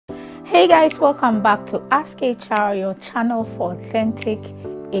Hey guys, welcome back to Ask HR, your channel for authentic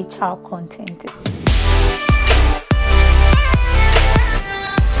HR content.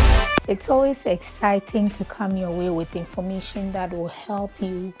 It's always exciting to come your way with information that will help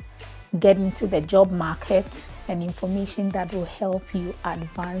you get into the job market and information that will help you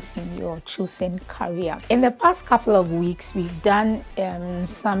advance in your chosen career. In the past couple of weeks, we've done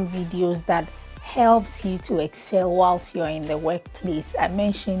some videos that helps you to excel whilst you're in the workplace. I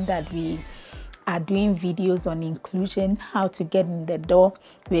mentioned that we are doing videos on inclusion, how to get in the door.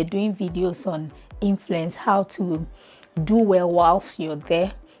 We're doing videos on influence, how to do well whilst you're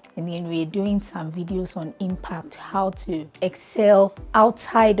there. And then we're doing some videos on impact, how to excel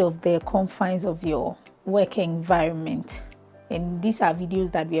outside of the confines of your work environment. And these are videos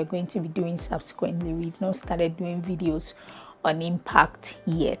that we are going to be doing subsequently. We've not started doing videos on impact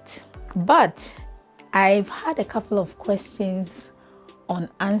yet. But I've had a couple of questions on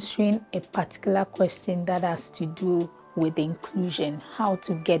answering a particular question that has to do with inclusion, how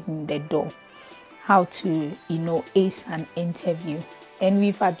to get in the door, how to, ace an interview. And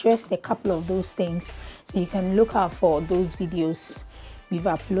we've addressed a couple of those things. So you can look out for those videos. We've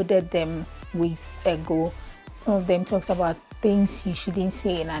uploaded them weeks ago. Some of them talks about things you shouldn't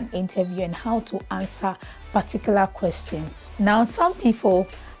say in an interview and how to answer particular questions. Now, some people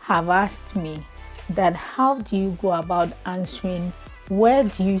have asked me that how do you go about answering where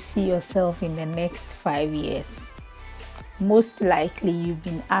do you see yourself in the next 5 years? Most likely you've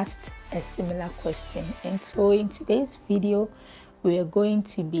been asked a similar question. And so in today's video, we are going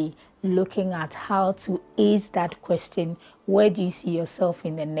to be looking at how to ace that question. Where do you see yourself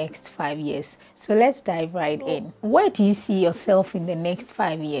in the next 5 years? So let's dive right in. Where do you see yourself in the next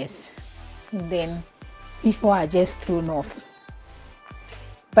 5 years? And then people are just thrown off.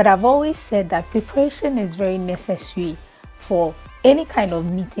 But I've always said that preparation is very necessary for any kind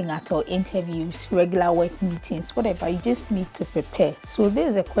of meeting at all, interviews, regular work meetings, whatever. You just need to prepare. So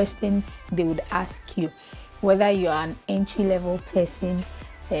there's a question they would ask you, whether you're an entry-level person,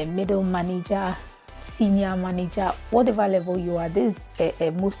 a middle manager, senior manager, whatever level you are. This is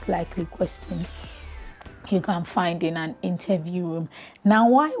a most likely question you can find in an interview room. Now,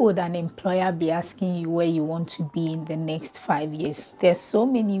 why would an employer be asking you where you want to be in the next 5 years? There's so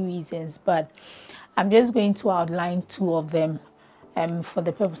many reasons, but I'm just going to outline two of them for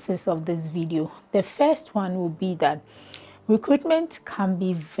the purposes of this video. The first one will be that recruitment can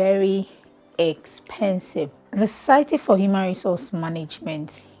be very expensive. The Society for Human Resource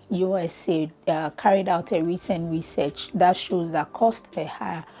Management, USA, carried out a recent research that shows that cost per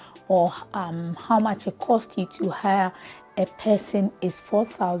hire, or how much it costs you to hire a person, is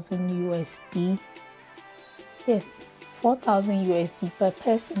 4,000 USD. Yes, 4,000 USD per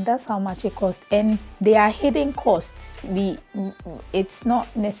person. That's how much it costs. And there are hidden costs. It's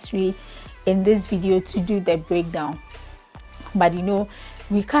not necessary in this video to do the breakdown, but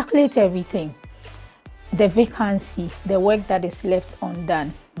we calculate everything: the vacancy, the work that is left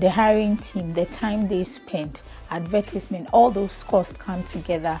undone, the hiring team, the time they spent, advertisement. All those costs come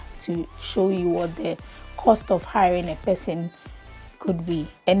together to show you what the cost of hiring a person could be.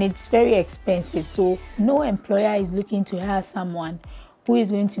 And it's very expensive. So no employer is looking to hire someone who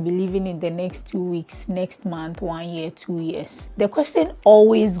is going to be leaving in the next 2 weeks, next month, 1 year, 2 years. The question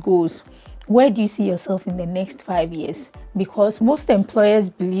always goes, where do you see yourself in the next 5 years? Because most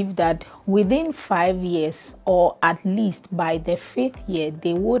employers believe that within 5 years, or at least by the 5th year,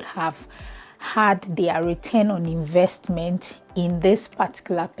 they would have had their return on investment in this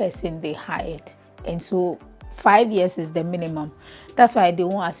particular person they hired. And so 5 years is the minimum. That's why they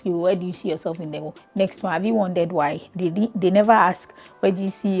won't ask you, where do you see yourself in the next one? Have you wondered why? They never ask, where do you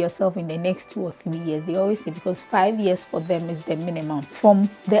see yourself in the next 2 or 3 years? They always say, because 5 years for them is the minimum. From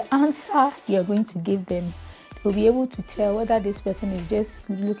the answer you're going to give them, you'll be able to tell whether this person is just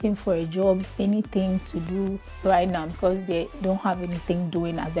looking for a job, anything to do right now, because they don't have anything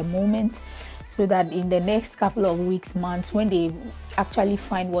doing at the moment, so that in the next couple of weeks, months, when they actually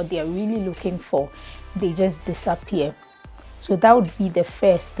find what they're really looking for, they just disappear. So that would be the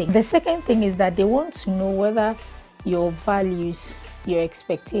first thing. The second thing is that they want to know whether your values, your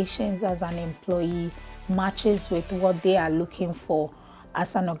expectations as an employee matches with what they are looking for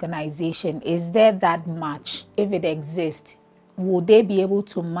as an organization. Is there that match? If it exists, will they be able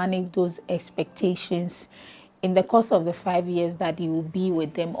to manage those expectations in the course of the 5 years that you will be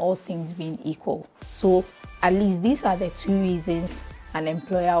with them, all things being equal? So at least these are the two reasons an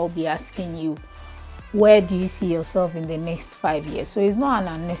employer will be asking you, where do you see yourself in the next 5 years? So it's not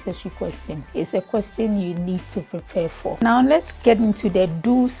an unnecessary question. It's a question you need to prepare for. Now let's get into the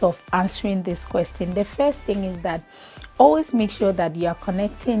do's of answering this question. The first thing is that Always make sure that you are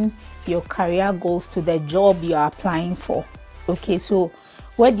connecting your career goals to the job you are applying for. Okay, so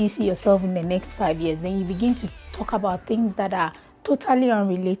where do you see yourself in the next 5 years? Then you begin to talk about things that are totally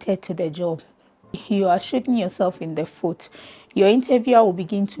unrelated to the job. You are shooting yourself in the foot. Your interviewer will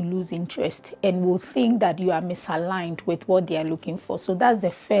begin to lose interest and will think that you are misaligned with what they are looking for. So that's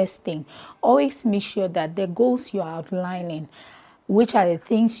the first thing. Always make sure that the goals you are outlining, which are the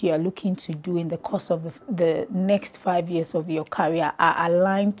things you are looking to do in the course of the next 5 years of your career, are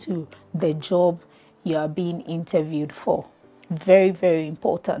aligned to the job you are being interviewed for. Very, very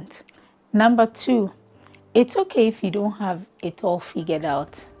important. Number 2, it's okay if you don't have it all figured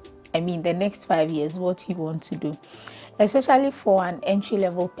out. I mean, the next 5 years, what you want to do. Especially for an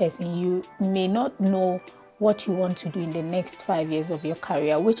entry-level person, you may not know what you want to do in the next 5 years of your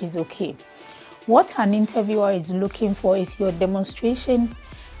career, which is okay. What an interviewer is looking for is your demonstration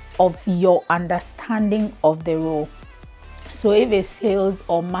of your understanding of the role. So if it's sales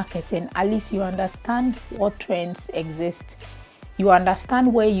or marketing, at least you understand what trends exist. You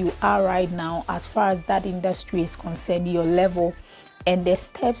understand where you are right now as far as that industry is concerned, your level, and the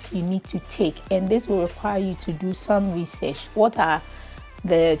steps you need to take. And this will require you to do some research. What are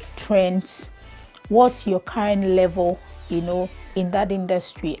the trends? What's your current level, in that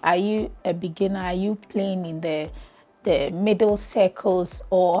industry? Are you a beginner? Are you playing in the middle circles,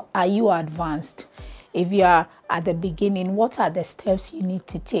 or are you advanced? If you are at the beginning, what are the steps you need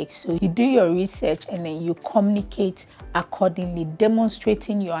to take? So you do your research and then you communicate accordingly,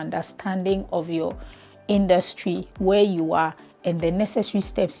 demonstrating your understanding of your industry, where you are, and the necessary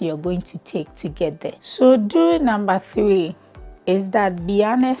steps you're going to take to get there. So number 3 is that be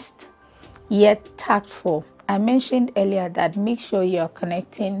honest yet tactful. I mentioned earlier that make sure you're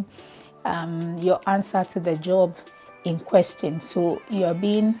connecting your answer to the job in question, so you're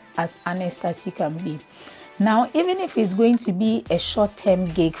being as honest as you can be. Now, even if it's going to be a short-term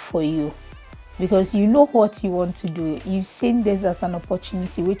gig for you, because you know what you want to do, you've seen this as an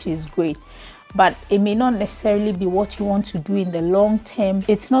opportunity, which is great, but it may not necessarily be what you want to do in the long term.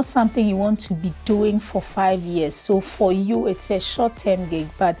 It's not something you want to be doing for 5 years. So for you, it's a short-term gig,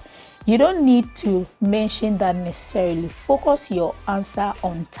 but you don't need to mention that necessarily. Focus your answer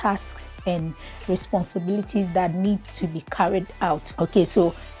on tasks and responsibilities that need to be carried out. Okay,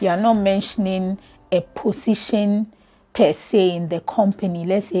 so you are not mentioning a position per se in the company.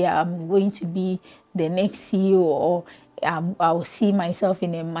 Let's say I'm going to be the next CEO, or I'll see myself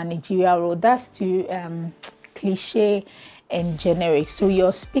in a managerial role. That's too cliche and generic. So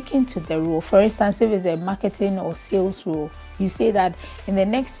you're speaking to the role. For instance, if it's a marketing or sales role, you say that in the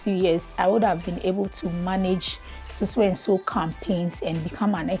next few years, I would have been able to manage so and so campaigns and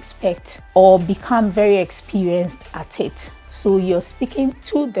become an expert, or become very experienced at it. So you're speaking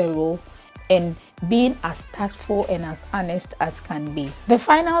to the role and being as tactful and as honest as can be. The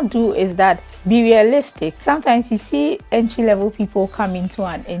final do is that be realistic. Sometimes you see entry-level people come into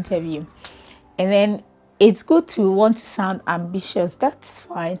an interview, and then it's good to want to sound ambitious. That's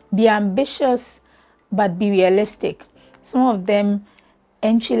fine. Be ambitious, but be realistic. Some of them,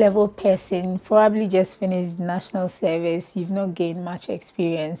 entry-level person, probably just finished national service, you've not gained much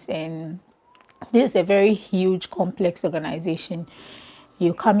experience, and this is a very huge, complex organization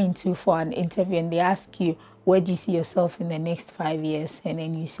you come into for an interview, and they ask you, where do you see yourself in the next 5 years? And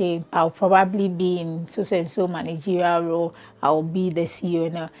then you say, I'll probably be in so and so managerial role, I'll be the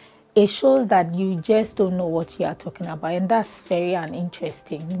CEO. Now, it shows that you just don't know what you are talking about, and that's very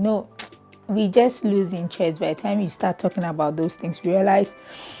uninteresting. We just lose interest by the time you start talking about those things. We realize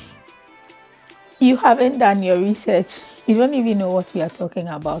you haven't done your research. You don't even know what you are talking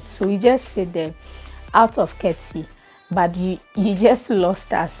about. So you just sit there out of courtesy, but you just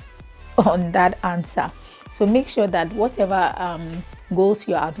lost us on that answer. So make sure that whatever goals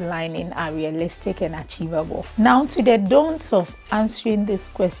you're outlining are realistic and achievable. Now, to the don'ts of answering this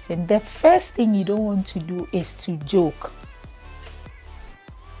question, the first thing you don't want to do is to joke.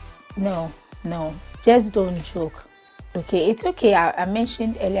 No, just don't joke. Okay, it's okay. I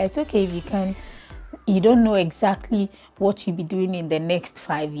mentioned earlier, it's okay if you don't know exactly what you'll be doing in the next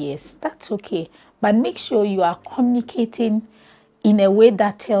 5 years. That's okay. But make sure you are communicating in a way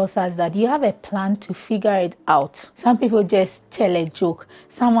that tells us that you have a plan to figure it out. Some people just tell a joke.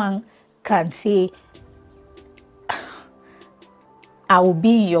 Someone can say, I will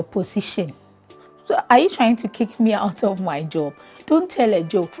be in your position. So are you trying to kick me out of my job? Don't tell a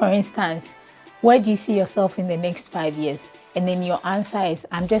joke. For instance, where do you see yourself in the next 5 years? And then your answer is,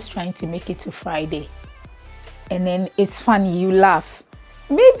 I'm just trying to make it to Friday. And then it's funny, you laugh.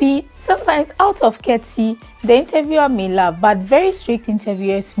 maybe sometimes out of courtesy, the interviewer may laugh, but very strict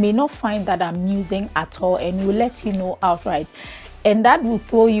interviewers may not find that amusing at all and will let you know outright. And that will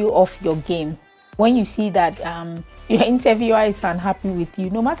throw you off your game. When you see that your interviewer is unhappy with you,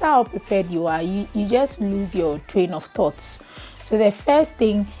 no matter how prepared you are, you just lose your train of thoughts. So the first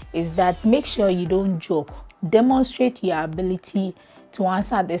thing is that make sure you don't joke. Demonstrate your ability to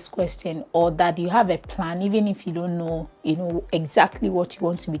answer this question, or that you have a plan, even if you don't know, exactly what you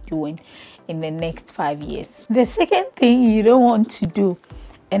want to be doing in the next 5 years. The second thing you don't want to do,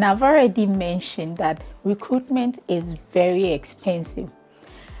 and I've already mentioned that recruitment is very expensive.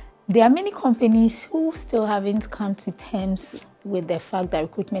 There are many companies who still haven't come to terms with the fact that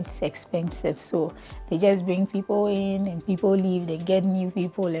recruitment is expensive. So they just bring people in and people leave, they get new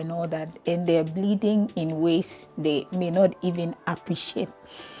people and all that, and they're bleeding in ways they may not even appreciate.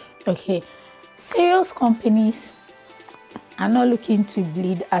 Okay, serious companies are not looking to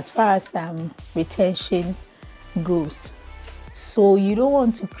bleed as far as retention goes. So you don't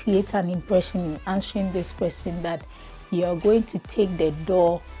want to create an impression in answering this question that you are going to take the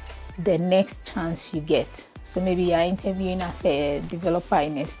door the next chance you get. So maybe you're interviewing as a developer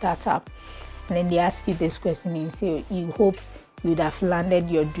in a startup, and then they ask you this question and say you hope you'd have landed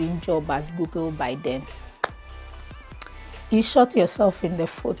your dream job at Google by then. You shot yourself in the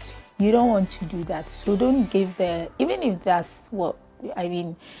foot. You don't want to do that. So don't give even if that's what I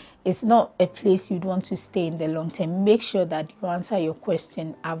mean, it's not a place you'd want to stay in the long term. Make sure that you answer your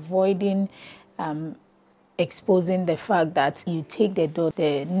question, avoiding exposing the fact that you take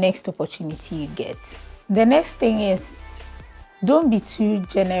the next opportunity you get. The next thing is, don't be too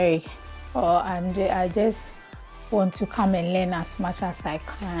generic, or I just want to come and learn as much as I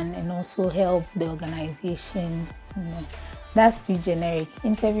can and also help the organization. That's too generic.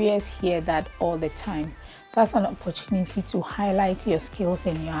 Interviewers hear that all the time. That's an opportunity to highlight your skills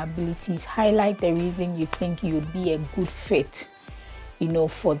and your abilities, highlight the reason you think you would be a good fit,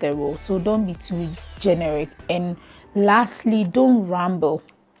 for the role. So don't be too generic. And lastly, don't ramble.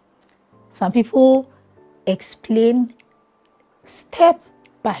 Some people explain step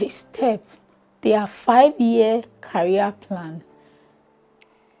by step their 5-year career plan.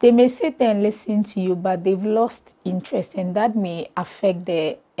 They may sit there and listen to you, but they've lost interest, and that may affect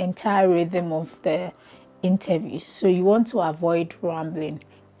the entire rhythm of the interview. So you want to avoid rambling.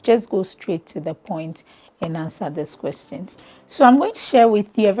 Just go straight to the point and answer this question. So I'm going to share with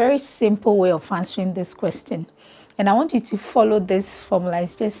you a very simple way of answering this question, and I want you to follow this formula.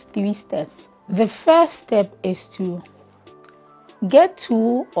 It's just 3 steps. The first step is to get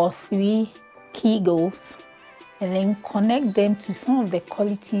 2 or 3 key goals and then connect them to some of the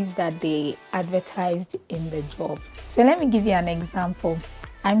qualities that they advertised in the job. So let me give you an example.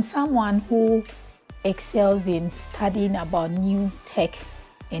 I'm someone who excels in studying about new tech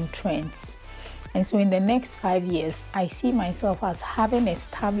and trends. And so in the next 5 years, I see myself as having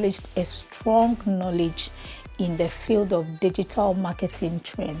established a strong knowledge in the field of digital marketing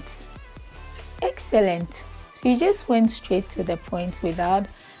trends. Excellent. So you just went straight to the point without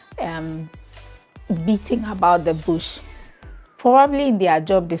beating about the bush. Probably in their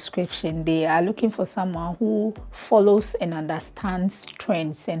job description, they are looking for someone who follows and understands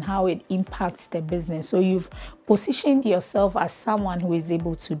trends and how it impacts the business. So you've positioned yourself as someone who is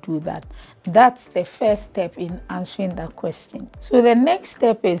able to do that. That's the first step in answering that question. So the next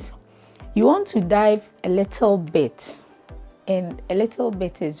step is you want to dive a little bit. And a little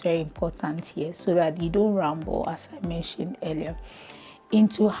bit is very important here so that you don't ramble, as I mentioned earlier,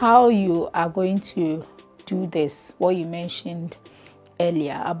 into how you are going to do this, what you mentioned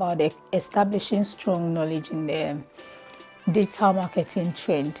earlier about establishing strong knowledge in the digital marketing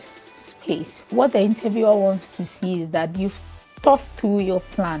trend space. What the interviewer wants to see is that you've thought through your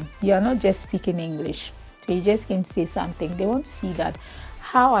plan. You are not just speaking English, so you just came to say something. They want to see that,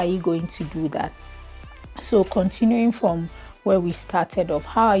 how are you going to do that? So continuing from where we started off,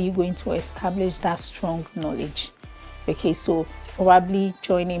 how are you going to establish that strong knowledge? Okay, so probably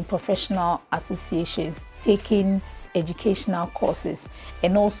joining professional associations, taking educational courses,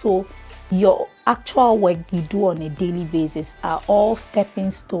 and also your actual work you do on a daily basis are all stepping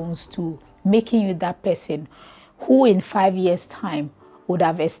stones to making you that person who in 5 years' time would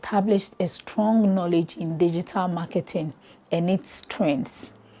have established a strong knowledge in digital marketing and its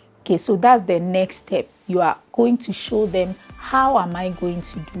trends. Okay, so that's the next step. You are going to show them, how am I going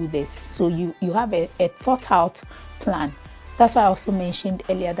to do this? So you have a thought out plan. That's why I also mentioned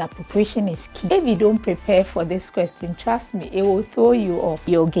earlier that preparation is key. If you don't prepare for this question, trust me, it will throw you off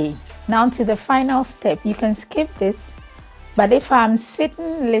your game. Now to the final step. You can skip this, but if I'm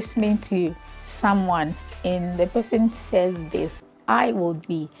sitting listening to someone and the person says this, I would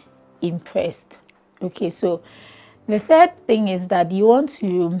be impressed. Okay, so the third thing is that you want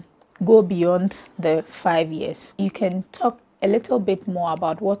to go beyond the 5 years. You can talk a little bit more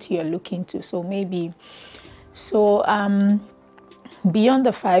about what you're looking to. So maybe, beyond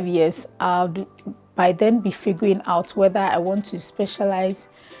the 5 years, by then be figuring out whether I want to specialize,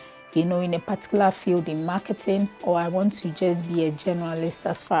 in a particular field in marketing, or I want to just be a generalist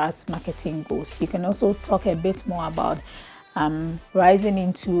as far as marketing goes. You can also talk a bit more about rising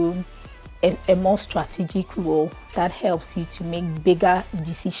into a more strategic role that helps you to make bigger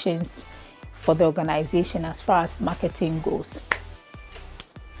decisions for the organization as far as marketing goes.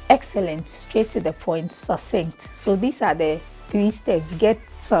 Excellent, straight to the point, succinct. So these are the 3 steps. Get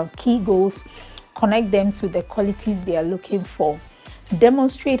some key goals, connect them to the qualities they are looking for,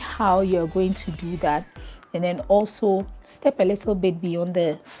 demonstrate how you're going to do that, and then also step a little bit beyond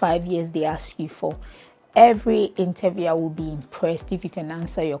the 5 years they ask you for. Every interviewer will be impressed if you can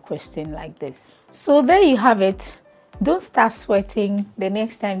answer your question like this. So there you have it. Don't start sweating the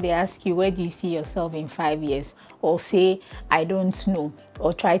next time they ask you, where do you see yourself in 5 years? Or say, I don't know.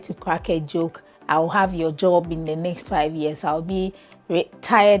 Or try to crack a joke. I'll have your job in the next 5 years. I'll be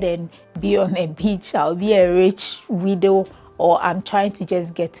retired and be on a beach. I'll be a rich widow. Or I'm trying to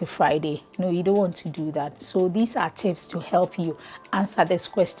just get to Friday. No, you don't want to do that. So these are tips to help you answer this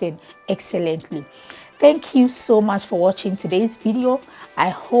question excellently. Thank you so much for watching today's video. I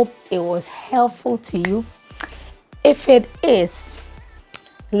hope it was helpful to you. If it is,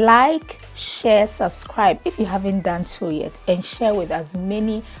 like, share, subscribe if you haven't done so yet, and share with as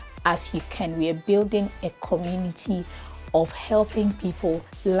many as you can. We are building a community of helping people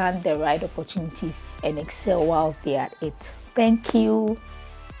land the right opportunities and excel whilst they are at it. Thank you.